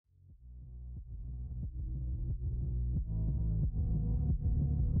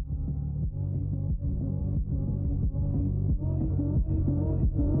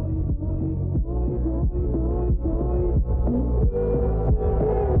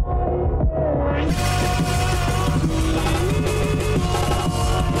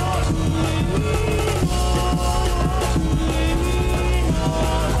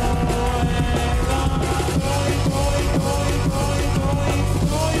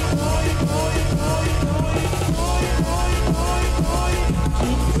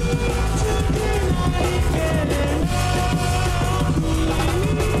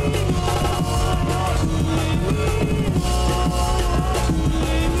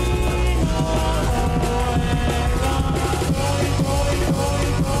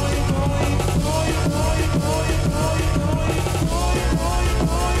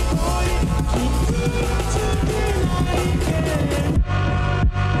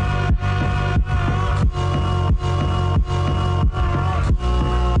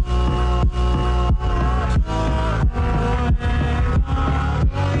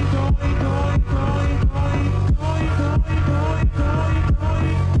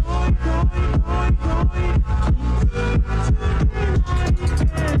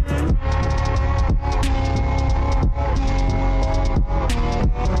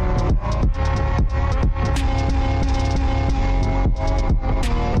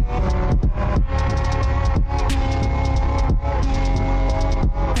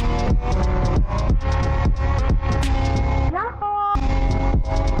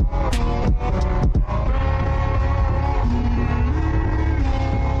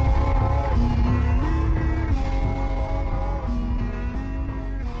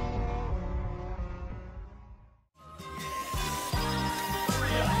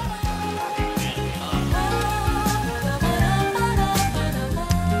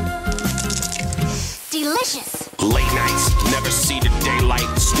delicious. Late nights, never see the daylight.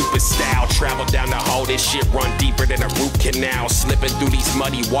 Stupid style, travel down the hall. This shit run deeper than a root canal. Slipping through these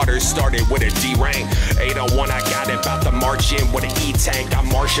muddy waters, started with a D-ring. 801, I got it, about to march in with an E-tank. I'm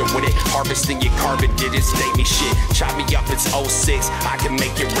marching with it, harvesting your carbon digits. Date me shit, chop me up, it's 06. I can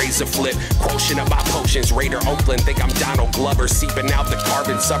make it razor flip. Quotient of my potions, Raider Oakland. Think I'm Donald Glover, seeping out the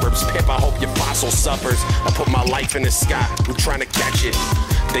carbon suburbs. Pimp, I hope your fossil suffers. I put my life in the sky, who trying to catch it?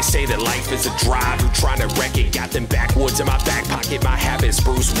 They say that life is a drive, who trying to wreck it? Got them backwoods in my back pocket, my habits.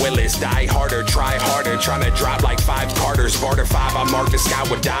 Bruce Willis, die harder, try harder. Trying to drop like 5 Carters. Barter 5, I mark the sky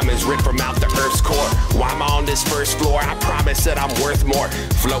with diamonds ripped from out the earth's core. Why am I on this first floor? I promise that I'm worth more.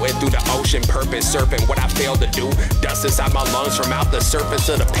 Floating through the ocean, purpose, surfing what I failed to do. Dust inside my lungs from out the surface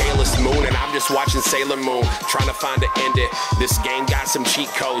of the palest moon. And I'm just watching Sailor Moon, trying to find an ending. This game got some cheat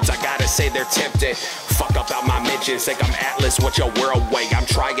codes, I gotta say they're tempting. Fuck up out my mentions, think I'm Atlas, what your world weigh? I'm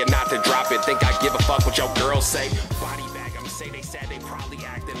trying not to drop it, think I give a fuck what your girls say. Body bag, I'm say they said they probably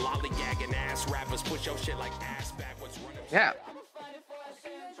acting lollygagging ass rappers. Push your shit like ass backwards. Yeah.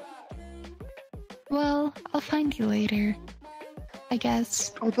 Well, I'll find you later, I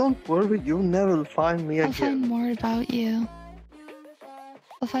guess. Oh, don't worry, you'll never find me again. I'll find more about you.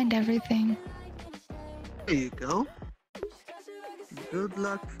 I'll find everything. There you go. Good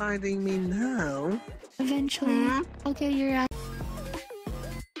luck finding me now. Eventually, I'll get your ass.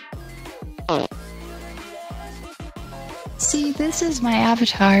 See, this is my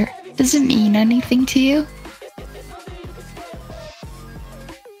avatar. Does it mean anything to you?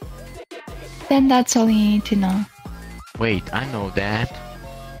 Then that's all you need to know. Wait, I know that.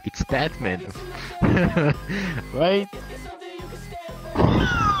 It's that man. Right?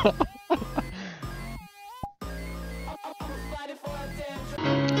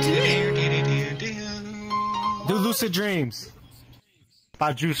 Do Lucid Dreams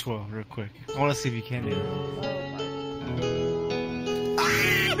by Juice WRLD real quick. I want to see if you can do it.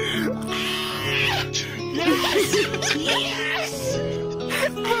 Yes!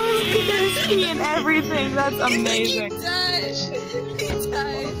 There's key and everything. That's amazing. It does. It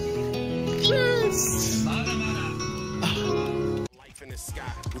does. Yes. Life in the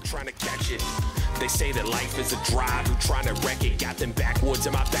sky, who trying to catch it? They say that life is a drive, who trying to wreck it? Got them backwoods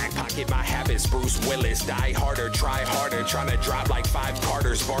in my back pocket, my habits. Bruce Willis, die harder, try harder. Trying to drop like 5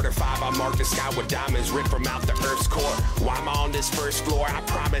 Carters. Barter 5, I mark the sky with diamonds ripped from out the earth's core. Why am I on this first floor? I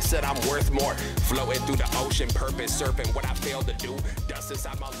promise that I'm worth more. Floating through the ocean, purpose, surfing what I failed to do. Dust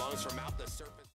inside my lungs from out the surface.